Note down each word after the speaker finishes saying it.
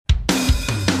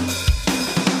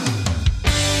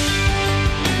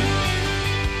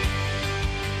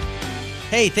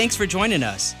Hey, thanks for joining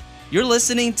us. You're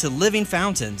listening to Living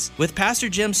Fountains with Pastor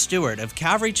Jim Stewart of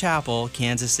Calvary Chapel,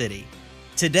 Kansas City.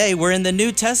 Today, we're in the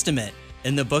New Testament,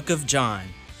 in the book of John.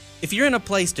 If you're in a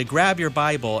place to grab your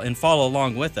Bible and follow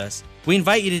along with us, we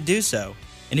invite you to do so.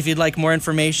 And if you'd like more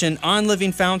information on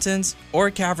Living Fountains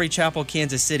or Calvary Chapel,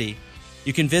 Kansas City,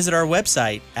 you can visit our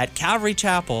website at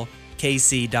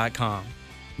calvarychapelkc.com.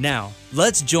 Now,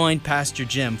 let's join Pastor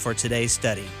Jim for today's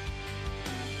study.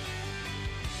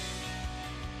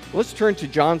 Let's turn to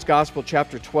John's Gospel,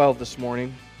 chapter 12 this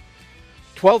morning.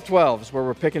 12:12 is where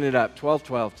we're picking it up,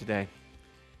 12:12 today.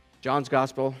 John's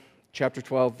Gospel, chapter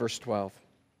 12, verse 12.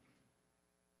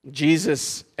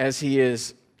 Jesus, as he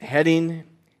is heading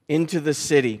into the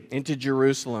city, into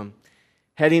Jerusalem,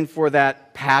 heading for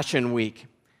that Passion Week,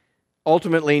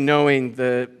 ultimately knowing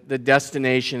the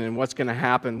destination and what's going to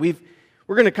happen.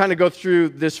 We're going to kind of go through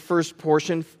this first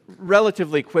portion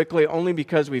relatively quickly, only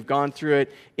because we've gone through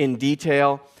it in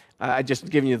detail. I just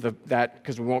given you that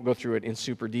because we won't go through it in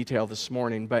super detail this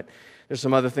morning, but there's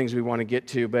some other things we want to get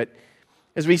to. But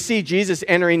as we see Jesus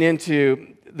entering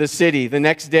into the city, the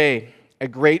next day, a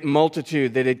great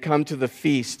multitude that had come to the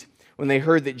feast, when they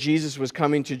heard that Jesus was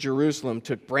coming to Jerusalem,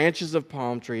 took branches of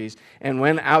palm trees and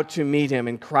went out to meet him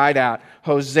and cried out,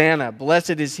 "Hosanna,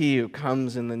 blessed is he who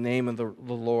comes in the name of the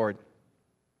Lord."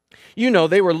 You know,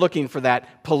 they were looking for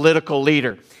that political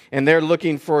leader, and they're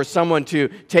looking for someone to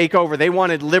take over. They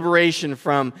wanted liberation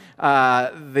from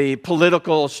the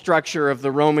political structure of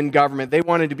the Roman government. They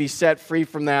wanted to be set free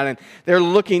from that, and they're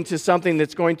looking to something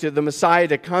that's going to, the Messiah,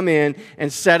 to come in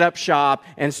and set up shop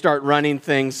and start running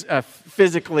things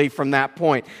physically from that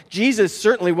point. Jesus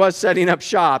certainly was setting up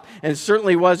shop and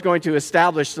certainly was going to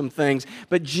establish some things,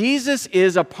 but Jesus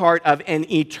is a part of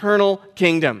an eternal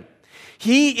kingdom.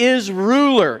 He is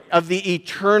ruler of the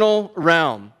eternal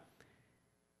realm.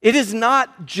 It is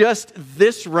not just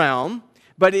this realm,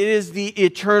 but it is the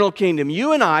eternal kingdom.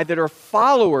 You and I that are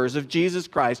followers of Jesus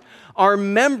Christ are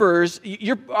members.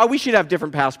 We should have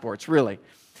different passports, really.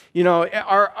 You know,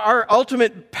 our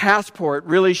ultimate passport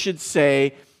really should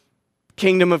say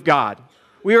Kingdom of God.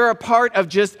 We are a part of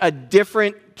just a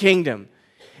different kingdom.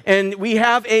 And we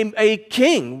have a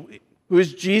king who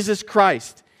is Jesus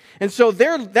Christ. And so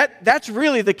that's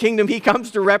really the kingdom he comes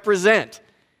to represent.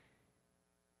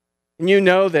 And you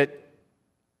know that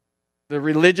the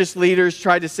religious leaders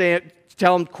tried to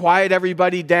tell him, quiet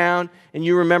everybody down. And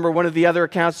you remember one of the other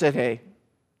accounts said, hey,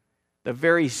 the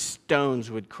very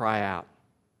stones would cry out.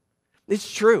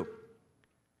 It's true.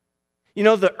 You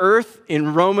know, the earth,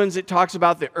 in Romans, it talks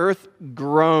about the earth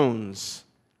groans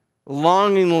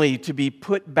longingly to be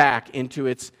put back into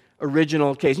its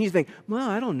original case. And you think, well,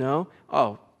 I don't know.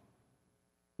 Oh,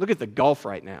 look at the Gulf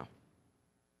right now.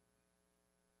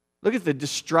 Look at the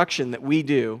destruction that we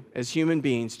do as human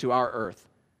beings to our earth.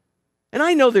 And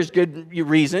I know there's good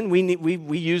reason.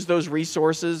 We use those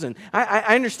resources, and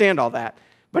I understand all that.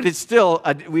 But it's still,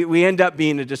 we end up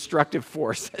being a destructive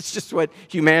force. That's just what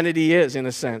humanity is, in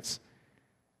a sense.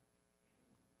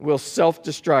 We'll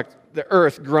self-destruct, the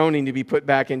earth groaning to be put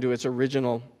back into its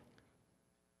original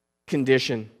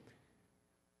condition.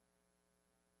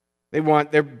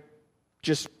 They're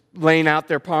just laying out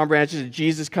their palm branches.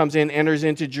 Jesus comes in, enters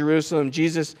into Jerusalem.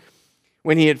 Jesus,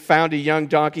 when he had found a young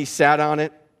donkey, sat on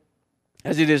it.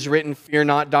 As it is written, "Fear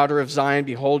not, daughter of Zion,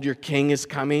 behold, your king is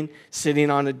coming, sitting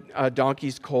on a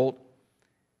donkey's colt."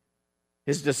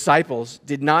 His disciples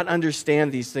did not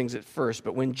understand these things at first,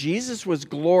 but when Jesus was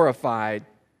glorified,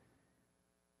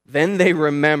 then they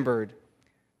remembered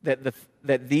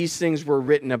that these things were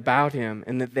written about him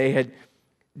and that they had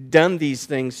done these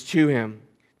things to him.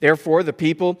 Therefore, the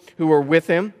people who were with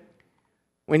him,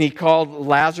 when he called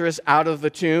Lazarus out of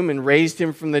the tomb and raised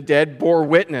him from the dead, bore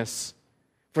witness.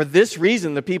 For this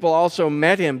reason, the people also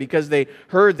met him, because they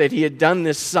heard that he had done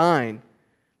this sign.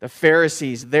 The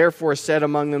Pharisees therefore said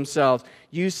among themselves,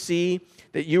 "You see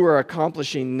that you are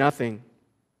accomplishing nothing.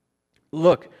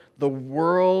 Look, the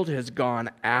world has gone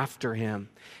after him."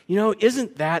 You know,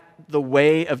 isn't that the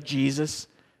way of Jesus?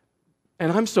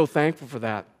 And I'm so thankful for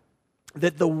that.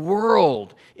 That the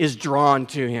world is drawn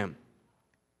to him.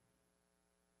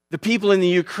 The people in the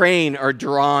Ukraine are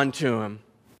drawn to him.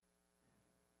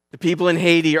 The people in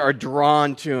Haiti are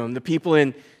drawn to him. The people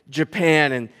in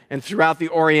Japan and throughout the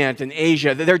Orient and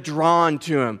Asia, they're drawn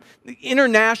to him.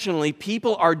 Internationally,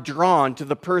 people are drawn to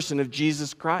the person of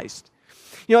Jesus Christ.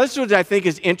 You know, this is what I think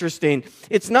is interesting.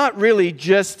 It's not really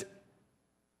just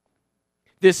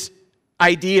this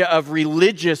idea of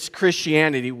religious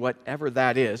Christianity, whatever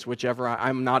that is, whichever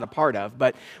I'm not a part of,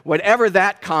 but whatever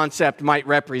that concept might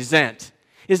represent.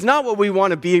 is not what we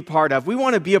want to be a part of. We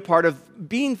want to be a part of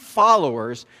being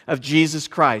followers of Jesus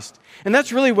Christ. And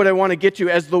that's really what I want to get to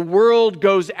as the world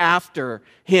goes after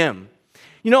him.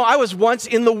 You know, I was once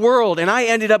in the world, and I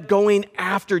ended up going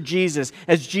after Jesus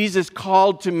as Jesus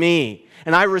called to me.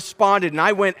 And I responded, and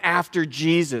I went after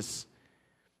Jesus.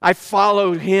 I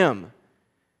followed him.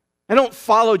 I don't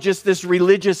follow just this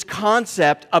religious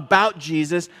concept about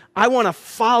Jesus. I want to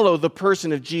follow the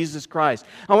person of Jesus Christ.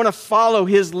 I want to follow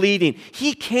his leading.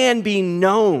 He can be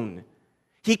known.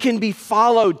 He can be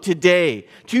followed today,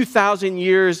 2,000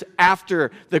 years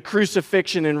after the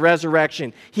crucifixion and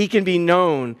resurrection. He can be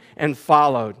known and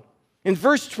followed. In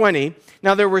verse 20,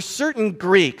 now there were certain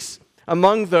Greeks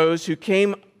among those who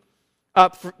came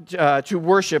up to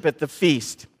worship at the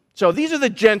feast. So these are the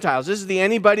Gentiles. This is the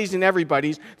anybody's and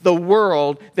everybody's, the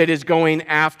world that is going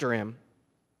after him.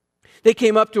 They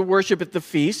came up to worship at the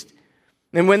feast.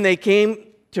 And when they came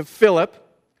to Philip,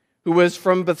 who was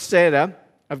from Bethsaida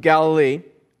of Galilee,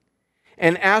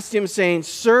 and asked him, saying,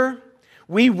 Sir,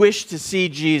 we wish to see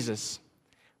Jesus.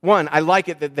 One, I like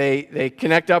it that they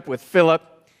connect up with Philip,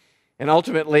 and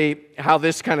ultimately how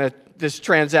this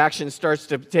transaction starts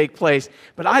to take place.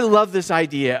 But I love this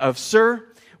idea of, Sir,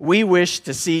 we wish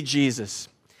to see Jesus.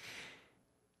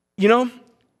 You know,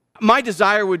 my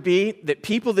desire would be that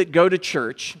people that go to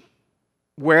church,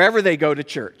 wherever they go to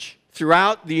church,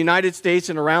 throughout the United States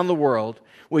and around the world,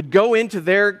 would go into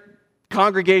their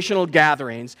congregational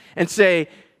gatherings and say,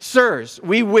 Sirs,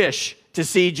 we wish to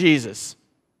see Jesus.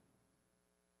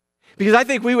 Because I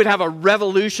think we would have a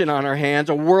revolution on our hands,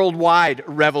 a worldwide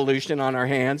revolution on our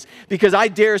hands, because I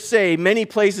dare say many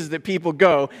places that people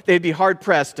go, they'd be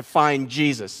hard-pressed to find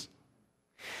Jesus.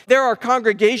 There are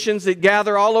congregations that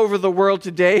gather all over the world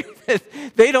today.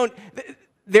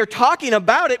 They're talking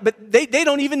about it, but they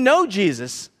don't even know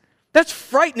Jesus. That's a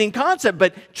frightening concept,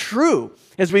 but true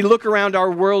as we look around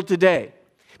our world today.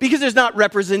 Because there's not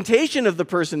representation of the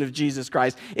person of Jesus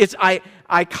Christ. It's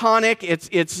iconic,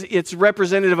 it's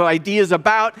representative of ideas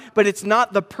about, but it's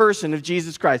not the person of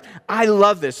Jesus Christ. I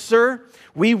love this. Sir,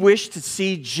 we wish to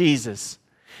see Jesus.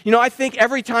 You know, I think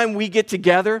every time we get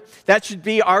together, that should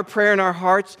be our prayer in our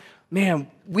hearts. Man,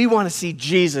 we want to see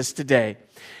Jesus today.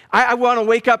 I want to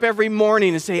wake up every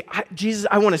morning and say, Jesus,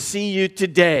 I want to see you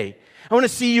today. I want to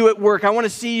see you at work. I want to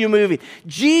see you moving.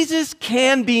 Jesus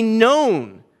can be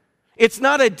known. It's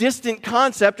not a distant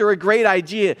concept or a great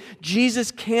idea. Jesus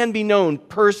can be known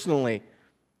personally.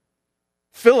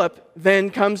 Philip then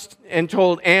comes and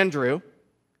told Andrew.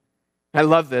 I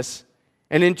love this.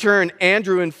 And in turn,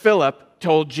 Andrew and Philip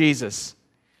told Jesus.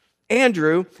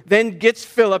 Andrew then gets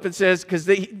Philip and says, because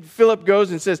Philip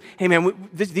goes and says, hey man,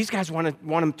 these guys want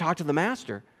to talk to the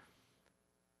master.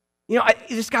 You know,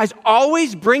 this guy's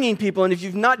always bringing people, and if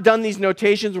you've not done these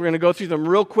notations, we're going to go through them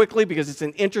real quickly because it's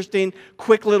an interesting,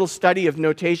 quick little study of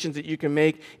notations that you can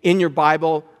make in your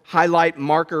Bible, highlight,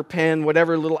 marker, pen,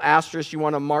 whatever little asterisk you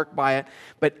want to mark by it.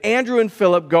 But Andrew and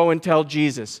Philip go and tell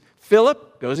Jesus.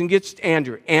 Philip goes and gets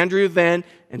Andrew. Andrew then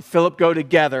and Philip go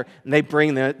together, and they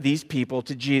bring these people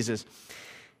to Jesus.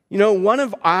 You know, one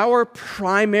of our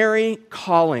primary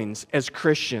callings as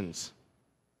Christians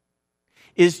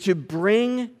is to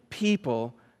bring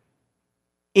people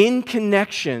in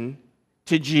connection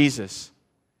to Jesus,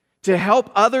 to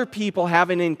help other people have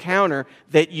an encounter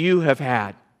that you have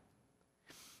had.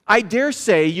 I dare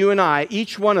say you and I,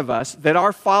 each one of us, that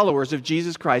are followers of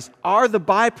Jesus Christ, are the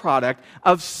byproduct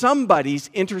of somebody's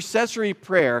intercessory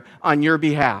prayer on your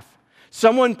behalf.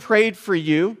 Someone prayed for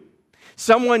you.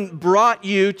 Someone brought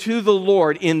you to the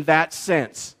Lord in that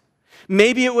sense.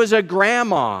 Maybe it was a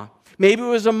grandma. Maybe it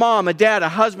was a mom, a dad, a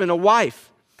husband, a wife,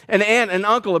 an aunt, an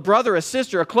uncle, a brother, a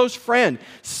sister, a close friend.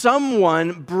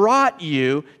 Someone brought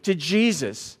you to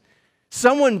Jesus.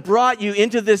 Someone brought you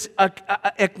into this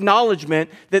acknowledgement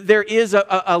that there is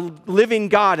a living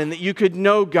God and that you could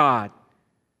know God.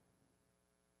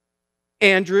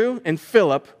 Andrew and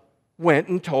Philip went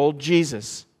and told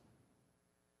Jesus.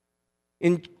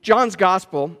 In John's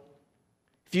Gospel,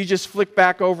 if you just flick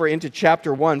back over into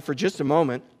chapter 1 for just a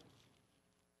moment,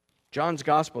 John's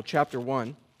Gospel, chapter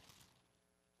 1,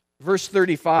 verse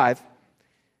 35.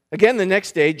 Again, the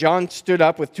next day, John stood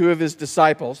up with two of his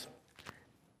disciples.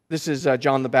 This is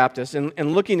John the Baptist.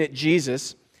 And looking at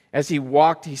Jesus, as he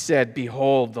walked, he said,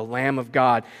 "Behold, the Lamb of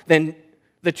God." Then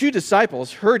the two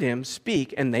disciples heard him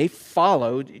speak, and they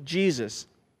followed Jesus.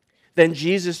 Then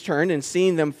Jesus turned, and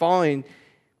seeing them following,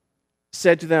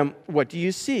 said to them, "What do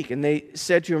you seek?" And they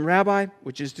said to him, "Rabbi,"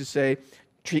 which is to say,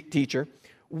 teacher,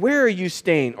 "where are you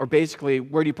staying?" Or basically,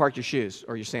 where do you park your shoes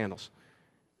or your sandals?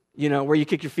 You know, where you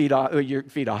kick your feet off.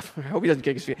 I hope he doesn't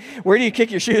kick his feet. Where do you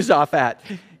kick your shoes off at?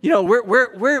 where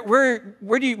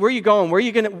are you going? Where are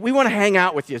you going to, we want to hang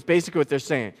out with you, is basically what they're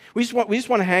saying. We just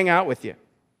want to hang out with you.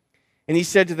 And he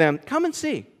said to them, come and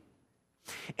see.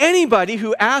 Anybody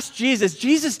who asks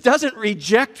Jesus doesn't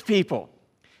reject people.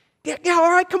 Yeah,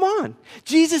 all right, come on.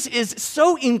 Jesus is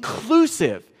so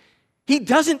inclusive. He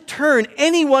doesn't turn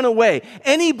anyone away.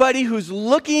 Anybody who's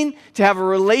looking to have a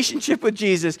relationship with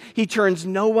Jesus, he turns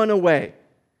no one away.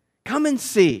 Come and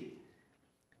see.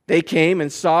 They came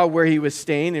and saw where he was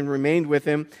staying and remained with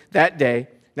him that day.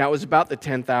 Now it was about the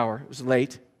 10th hour. It was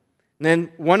late. And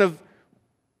then one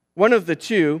of the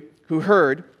two who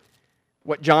heard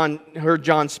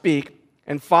John speak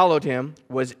and followed him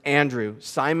was Andrew,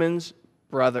 Simon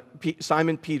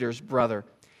Peter's brother.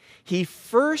 He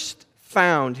first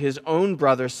found his own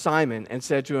brother Simon and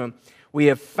said to him, we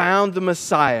have found the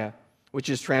Messiah, which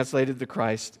is translated the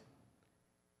Christ.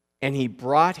 And he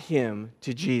brought him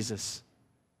to Jesus.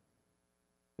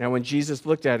 Now when Jesus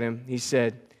looked at him, he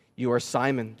said, you are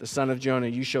Simon, the son of Jonah.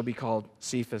 You shall be called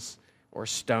Cephas, or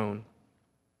stone.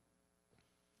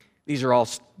 These are all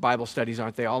Bible studies,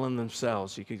 aren't they? All in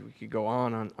themselves. We could go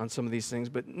on some of these things.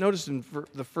 But notice in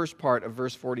the first part of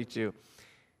verse 42,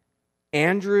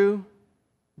 Andrew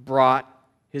brought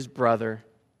his brother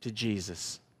to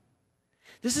Jesus.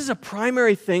 This is a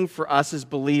primary thing for us as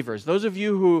believers. Those of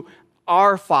you who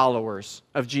are followers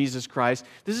of Jesus Christ,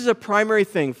 this is a primary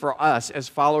thing for us as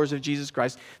followers of Jesus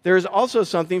Christ. There is also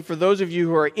something for those of you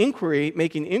who are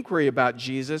making inquiry about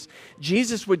Jesus.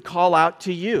 Jesus would call out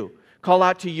to you, call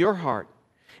out to your heart.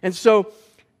 And so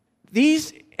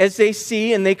these, as they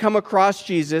see and they come across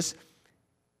Jesus,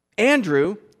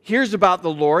 Andrew hears about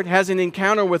the Lord, has an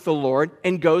encounter with the Lord,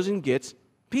 and goes and gets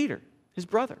Peter, his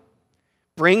brother.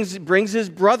 Brings his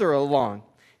brother along.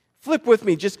 Flip with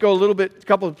me, just go a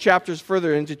couple of chapters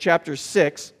further into chapter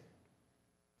 6,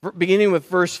 beginning with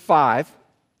verse 5.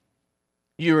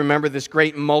 You remember this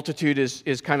great multitude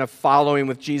is kind of following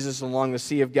with Jesus along the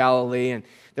Sea of Galilee, and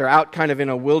they're out kind of in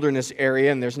a wilderness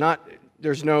area, and there's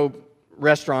no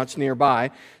restaurants nearby,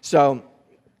 so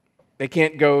they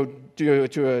can't go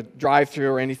to a drive-thru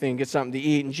or anything and get something to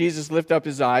eat. And Jesus lifted up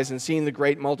his eyes, and seeing the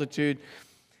great multitude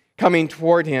coming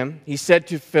toward him, he said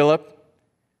to Philip.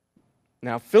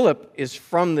 Now, Philip is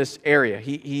from this area.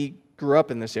 He grew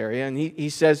up in this area, and he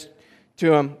says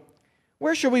to him,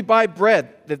 where shall we buy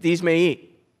bread that these may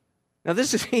eat? Now,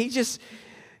 this is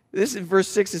in verse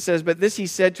 6 it says, but this he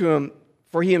said to him,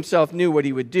 for he himself knew what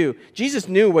he would do. Jesus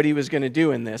knew what he was going to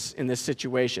do in this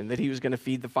situation, that he was going to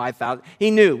feed the 5,000.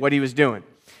 He knew what he was doing.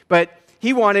 But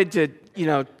he wanted to,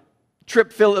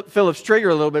 trip Philip's trigger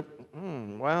a little bit.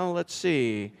 Well, let's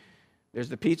see. There's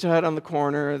the Pizza Hut on the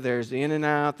corner. There's the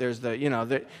In-N-Out. There's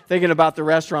they're thinking about the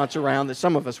restaurants around that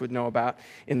some of us would know about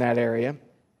in that area.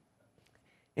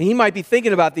 And he might be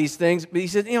thinking about these things, but he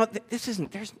said,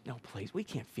 there's no place. We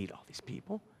can't feed all these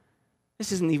people.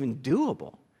 This isn't even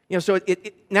doable. So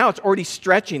now it's already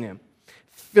stretching him.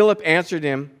 Philip answered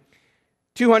him,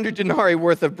 200 denarii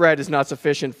worth of bread is not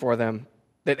sufficient for them,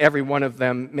 that every one of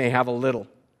them may have a little.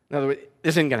 In other words,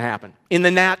 this isn't going to happen. In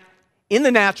the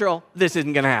natural, this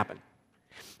isn't going to happen.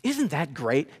 Isn't that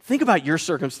great? Think about your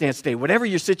circumstance today. Whatever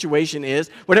your situation is,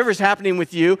 whatever's happening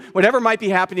with you, whatever might be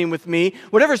happening with me,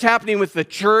 whatever's happening with the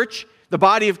church, the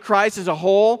body of Christ as a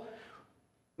whole,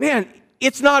 man,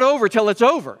 it's not over till it's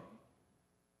over.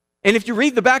 And if you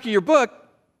read the back of your book,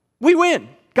 we win.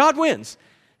 God wins.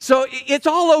 So it's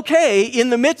all okay in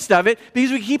the midst of it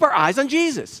because we keep our eyes on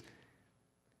Jesus.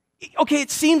 Okay, it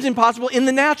seems impossible in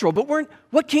the natural, but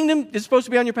what kingdom is supposed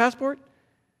to be on your passport?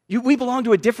 We belong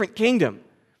to a different kingdom.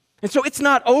 And so it's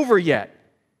not over yet.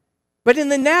 But in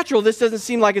the natural, this doesn't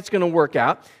seem like it's going to work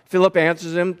out. Philip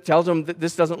answers him, tells him that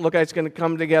this doesn't look like it's going to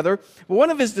come together. But one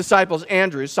of his disciples,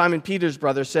 Andrew, Simon Peter's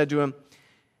brother, said to him,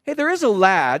 hey, there is a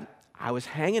lad. I was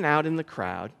hanging out in the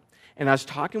crowd, and I was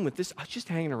talking with this. I was just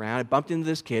hanging around. I bumped into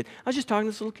this kid. I was just talking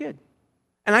to this little kid.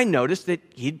 And I noticed that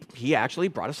he actually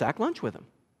brought a sack lunch with him.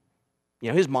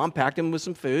 His mom packed him with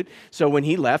some food, so when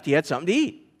he left, he had something to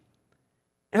eat.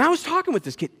 And I was talking with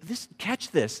this kid.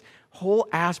 Catch this whole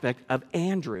aspect of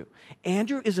Andrew.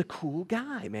 Andrew is a cool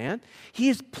guy, man. He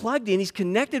is plugged in. He's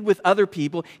connected with other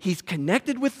people. He's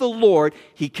connected with the Lord.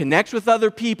 He connects with other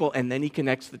people, and then he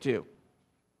connects the two.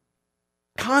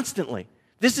 Constantly.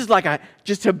 This is like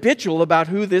just habitual about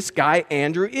who this guy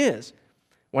Andrew is.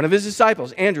 One of his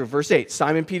disciples, Andrew, verse 8,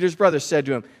 Simon Peter's brother said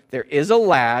to him, there is a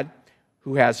lad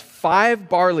who has 5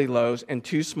 barley loaves and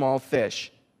 2 small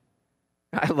fish.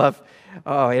 I love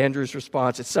Andrew's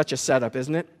response. It's such a setup,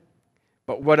 isn't it?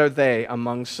 But what are they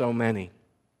among so many?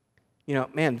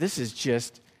 Man, this is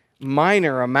just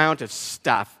minor amount of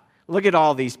stuff. Look at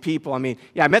all these people.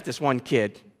 I met this one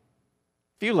kid,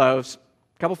 few loaves,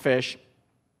 a couple fish.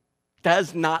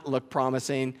 Does not look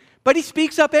promising, but he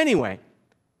speaks up anyway.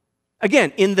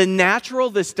 Again, in the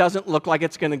natural, this doesn't look like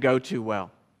it's going to go too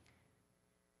well.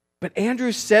 But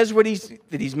Andrew says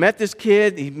that he's met this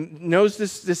kid, he knows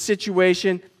this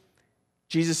situation.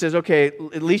 Jesus says, okay,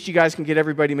 at least you guys can get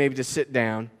everybody maybe to sit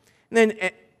down. And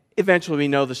then eventually we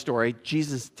know the story.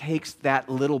 Jesus takes that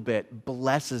little bit,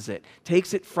 blesses it,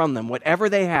 takes it from them. Whatever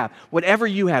they have, whatever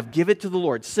you have, give it to the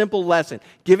Lord. Simple lesson.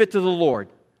 Give it to the Lord.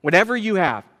 Whatever you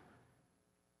have.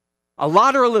 A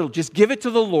lot or a little, just give it to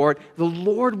the Lord. The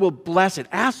Lord will bless it.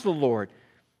 Ask the Lord.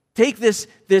 Take this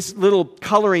little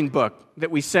coloring book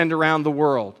that we send around the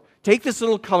world. Take this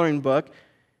little coloring book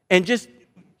and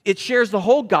it shares the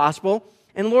whole gospel.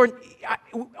 And Lord,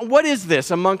 what is this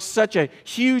amongst such a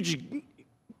huge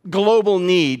global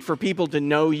need for people to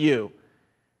know you?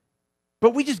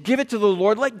 But we just give it to the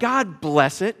Lord. Let God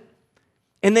bless it.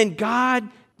 And then God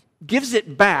gives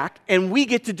it back and we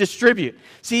get to distribute.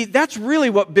 See, that's really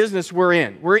what business we're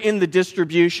in. We're in the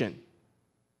distribution.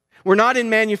 We're not in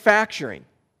manufacturing.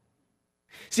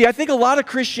 See, I think a lot of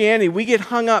Christianity, we get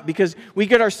hung up because we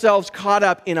get ourselves caught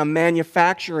up in a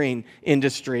manufacturing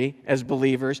industry as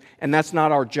believers, and that's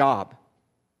not our job.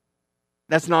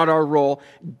 That's not our role.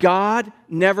 God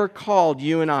never called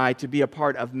you and I to be a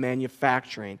part of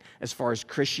manufacturing as far as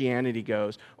Christianity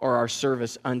goes or our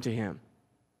service unto Him.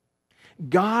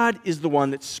 God is the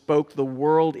one that spoke the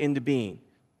world into being.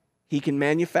 He can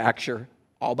manufacture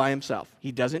all by Himself.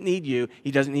 He doesn't need you.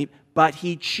 But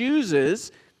He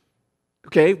chooses.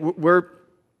 Okay, we're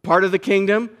part of the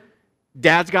kingdom.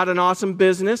 Dad's got an awesome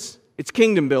business. It's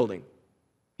kingdom building.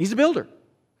 He's a builder.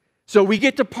 So we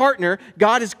get to partner.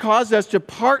 God has caused us to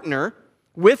partner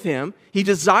with Him. He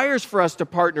desires for us to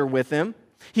partner with Him.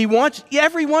 He wants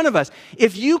every one of us.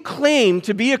 If you claim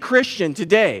to be a Christian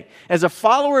today, as a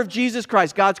follower of Jesus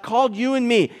Christ, God's called you and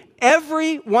me,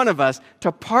 every one of us,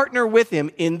 to partner with Him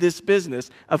in this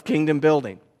business of kingdom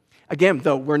building. Again,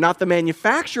 though, we're not the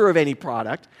manufacturer of any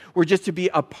product. We're just to be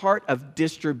a part of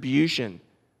distribution.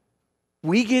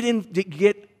 We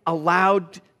get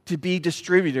allowed to be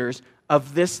distributors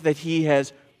of this that He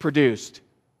has produced.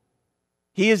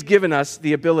 He has given us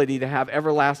the ability to have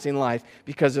everlasting life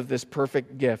because of this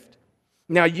perfect gift.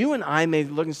 Now, you and I may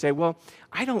look and say, well,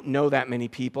 I don't know that many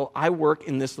people. I work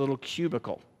in this little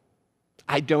cubicle.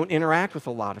 I don't interact with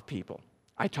a lot of people.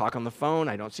 I talk on the phone.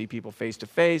 I don't see people face to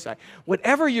face.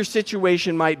 Whatever your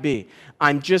situation might be,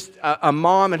 I'm just a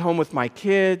mom at home with my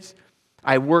kids.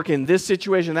 I work in this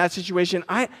situation, that situation.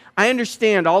 I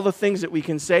understand all the things that we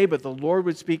can say, but the Lord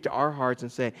would speak to our hearts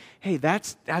and say, hey,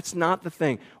 that's not the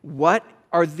thing. What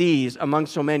are these among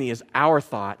so many is our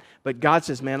thought, but God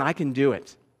says, man, I can do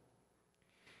it.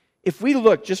 If we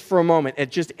look just for a moment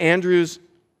at just Andrew's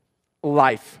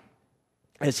life,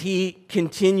 as he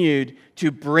continued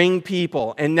to bring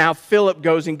people, and now Philip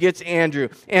goes and gets Andrew.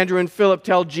 Andrew and Philip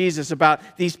tell Jesus about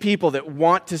these people that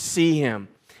want to see Him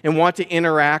and want to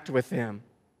interact with Him.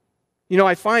 You know,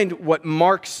 I find what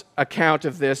Mark's account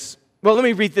of this, well, let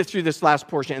me read through this last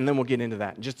portion, and then we'll get into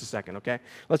that in just a second, okay?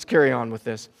 Let's carry on with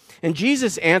this. And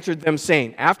Jesus answered them,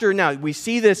 saying, after now, we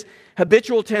see this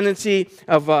habitual tendency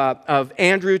of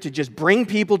Andrew to just bring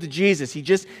people to Jesus. He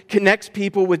just connects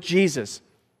people with Jesus.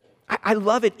 I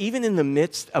love it even in the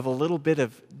midst of a little bit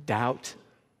of doubt.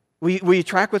 Will you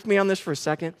track with me on this for a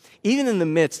second? Even in the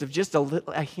midst of just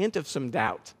a hint of some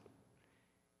doubt.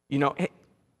 You know,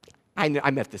 I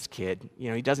met this kid. You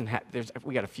know, he doesn't have,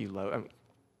 we got a few low. I mean,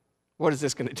 what is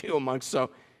this going to do amongst? So,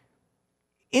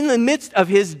 in the midst of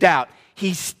his doubt,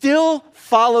 he still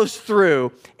follows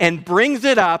through and brings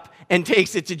it up and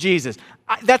takes it to Jesus.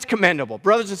 That's commendable.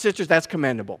 Brothers and sisters, that's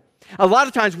commendable. A lot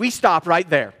of times we stop right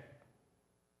there.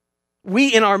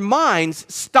 We, in our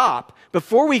minds, stop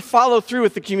before we follow through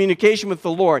with the communication with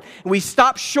the Lord. And we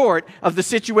stop short of the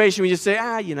situation. We just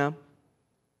say, you know,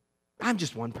 I'm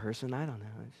just one person. I don't know.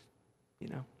 You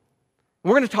know.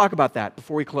 We're going to talk about that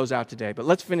before we close out today. But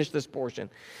let's finish this portion.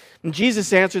 And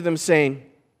Jesus answered them, saying,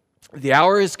 the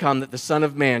hour has come that the Son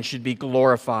of Man should be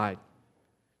glorified.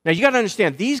 Now, you got to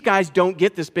understand, these guys don't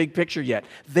get this big picture yet.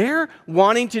 They're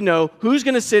wanting to know who's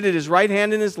going to sit at His right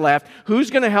hand and His left,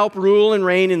 who's going to help rule and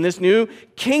reign in this new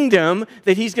kingdom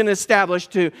that He's going to establish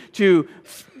to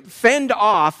fend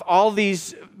off all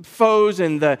these foes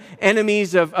and the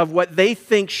enemies of what they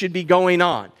think should be going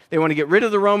on. They want to get rid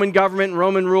of the Roman government and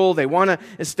Roman rule. They want to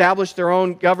establish their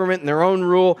own government and their own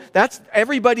rule. That's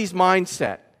everybody's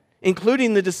mindset,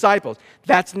 including the disciples.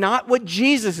 That's not what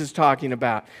Jesus is talking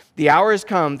about. The hour has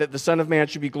come that the Son of Man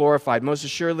should be glorified. Most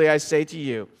assuredly, I say to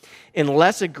you,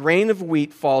 unless a grain of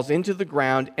wheat falls into the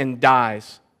ground and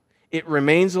dies, it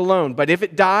remains alone. But if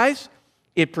it dies,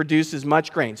 it produces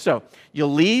much grain. So you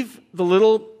leave the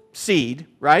little seed,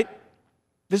 right?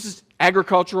 This is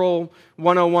agricultural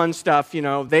 101 stuff,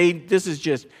 this is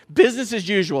just business as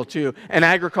usual to an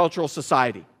agricultural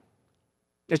society.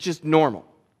 It's just normal.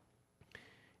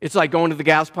 It's like going to the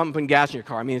gas pump and putting gas in your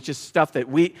car. I mean, it's just stuff that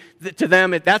to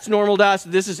them, that's normal to us.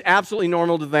 This is absolutely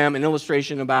normal to them, an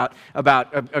illustration about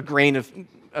a grain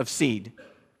of seed.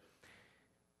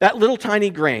 That little tiny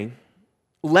grain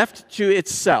left to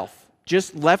itself,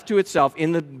 just left to itself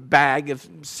in the bag of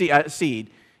seed,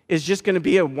 is just going to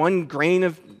be one grain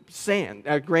of sand,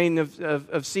 a grain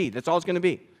of seed. That's all it's going to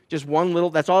be. Just one little,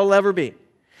 that's all it'll ever be.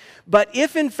 But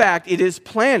if in fact it is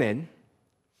planted,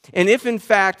 and if in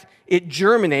fact it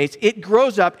germinates, it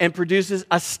grows up and produces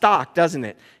a stalk, doesn't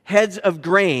it? Heads of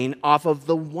grain off of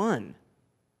the one.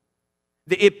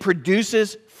 It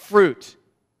produces fruit.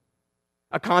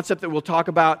 A concept that we'll talk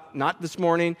about not this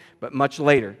morning, but much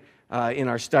later in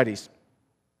our studies.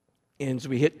 And as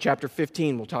we hit chapter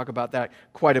 15, we'll talk about that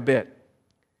quite a bit.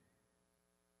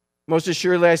 Most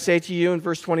assuredly, I say to you in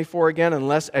verse 24 again,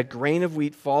 unless a grain of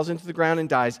wheat falls into the ground and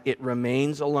dies, it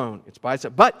remains alone. It's by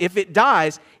itself. But if it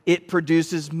dies, it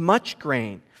produces much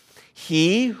grain.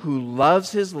 He who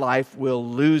loves his life will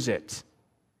lose it.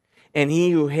 And he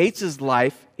who hates his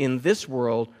life in this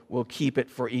world will keep it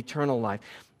for eternal life.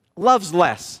 Loves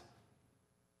less.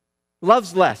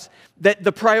 Loves less. That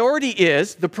the priority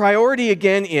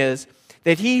again is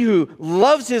that he who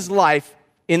loves his life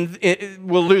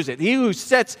will lose it. He who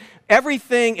sets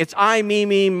everything, it's I,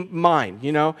 me, mine,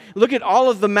 Look at all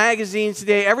of the magazines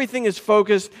today. Everything is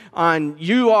focused on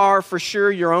you are for sure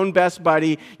your own best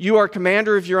buddy. You are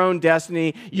commander of your own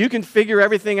destiny. You can figure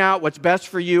everything out, what's best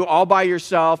for you all by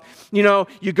yourself.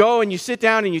 You go and you sit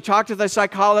down and you talk to the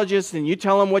psychologist and you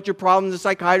tell them what your problems, the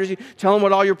psychiatrist, you tell them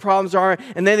what all your problems are.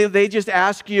 And then they just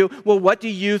ask you, well, what do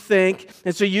you think?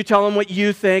 And so you tell them what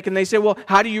you think. And they say, well,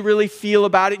 how do you really feel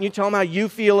about it? And you tell them how you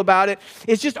feel about it.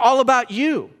 It's just all about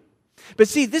you. But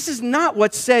see, this is not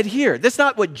what's said here. That's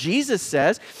not what Jesus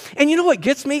says. And you know what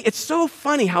gets me? It's so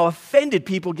funny how offended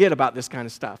people get about this kind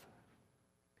of stuff.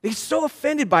 They're so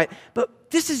offended by it.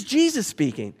 But this is Jesus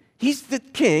speaking. He's the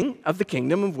king of the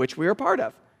kingdom of which we are part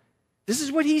of. This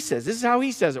is what he says. This is how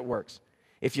he says it works.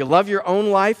 If you love your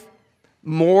own life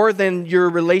more than your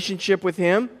relationship with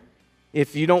him,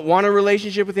 if you don't want a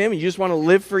relationship with him and you just want to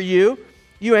live for you,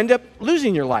 you end up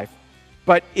losing your life.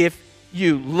 But if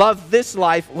you love this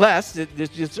life less,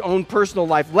 its own personal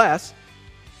life less,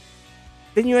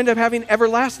 then you end up having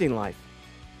everlasting life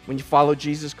when you follow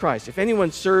Jesus Christ. If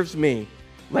anyone serves me,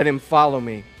 let him follow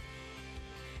me.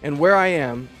 And where I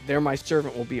am, there my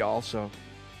servant will be also.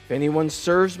 If anyone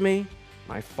serves me,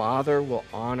 my Father will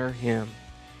honor him.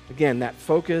 Again, that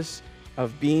focus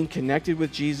of being connected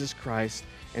with Jesus Christ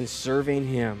and serving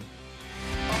him.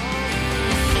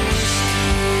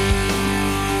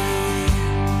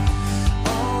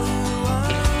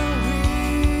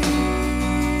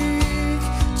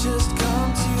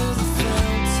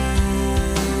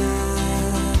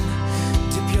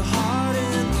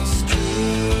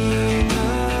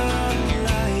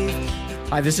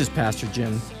 Hi, this is Pastor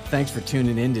Jim. Thanks for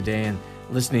tuning in today and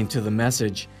listening to the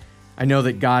message. I know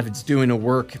that God is doing a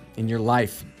work in your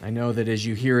life. I know that as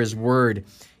you hear his word,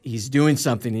 he's doing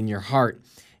something in your heart,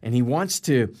 and he wants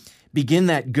to begin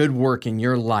that good work in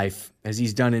your life as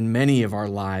he's done in many of our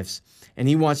lives. And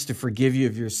he wants to forgive you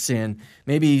of your sin.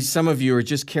 Maybe some of you are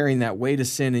just carrying that weight of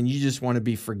sin and you just want to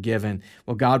be forgiven.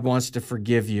 Well, God wants to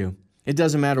forgive you. It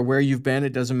doesn't matter where you've been.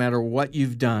 It doesn't matter what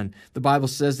you've done. The Bible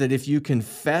says that if you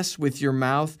confess with your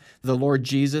mouth the Lord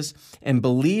Jesus and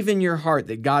believe in your heart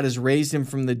that God has raised him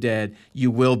from the dead,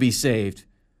 you will be saved.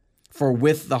 For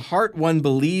with the heart one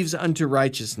believes unto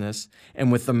righteousness,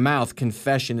 and with the mouth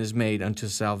confession is made unto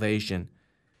salvation.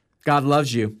 God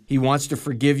loves you. He wants to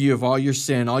forgive you of all your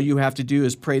sin. All you have to do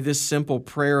is pray this simple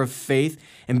prayer of faith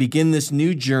and begin this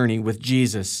new journey with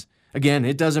Jesus. Again,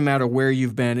 it doesn't matter where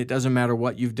you've been. It doesn't matter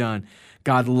what you've done.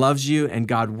 God loves you and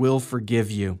God will forgive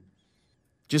you.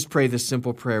 Just pray this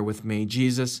simple prayer with me.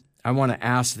 Jesus, I want to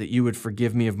ask that you would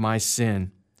forgive me of my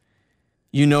sin.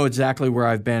 You know exactly where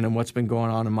I've been and what's been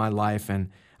going on in my life, and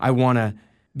I want to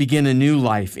begin a new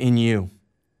life in you.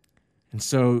 And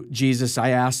so, Jesus, I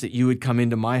ask that you would come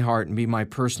into my heart and be my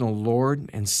personal Lord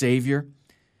and Savior,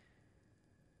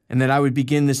 and that I would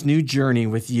begin this new journey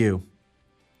with you.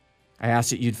 I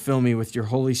ask that you'd fill me with your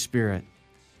Holy Spirit,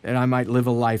 that I might live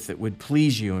a life that would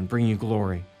please you and bring you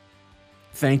glory.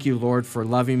 Thank you, Lord, for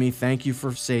loving me. Thank you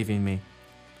for saving me.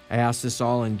 I ask this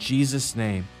all in Jesus'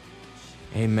 name.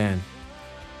 Amen.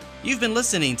 You've been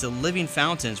listening to Living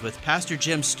Fountains with Pastor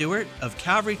Jim Stewart of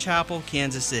Calvary Chapel,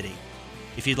 Kansas City.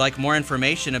 If you'd like more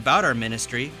information about our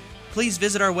ministry, please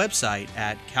visit our website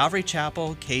at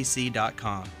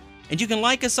calvarychapelkc.com. And you can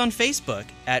like us on Facebook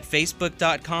at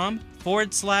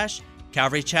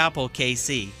facebook.com/Calvary Chapel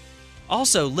KC.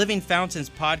 Also, Living Fountains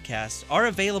podcasts are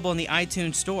available in the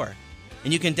iTunes Store,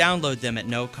 and you can download them at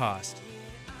no cost.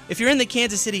 If you're in the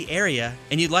Kansas City area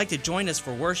and you'd like to join us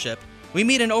for worship, we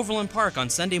meet in Overland Park on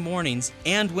Sunday mornings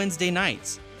and Wednesday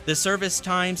nights. The service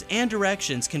times and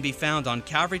directions can be found on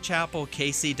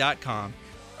calvarychapelkc.com,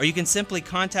 or you can simply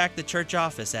contact the church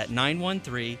office at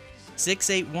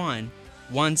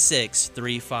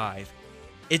 913-681-1635.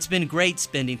 It's been great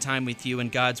spending time with you in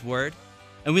God's Word,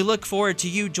 and we look forward to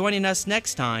you joining us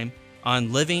next time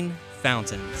on Living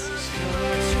Fountains.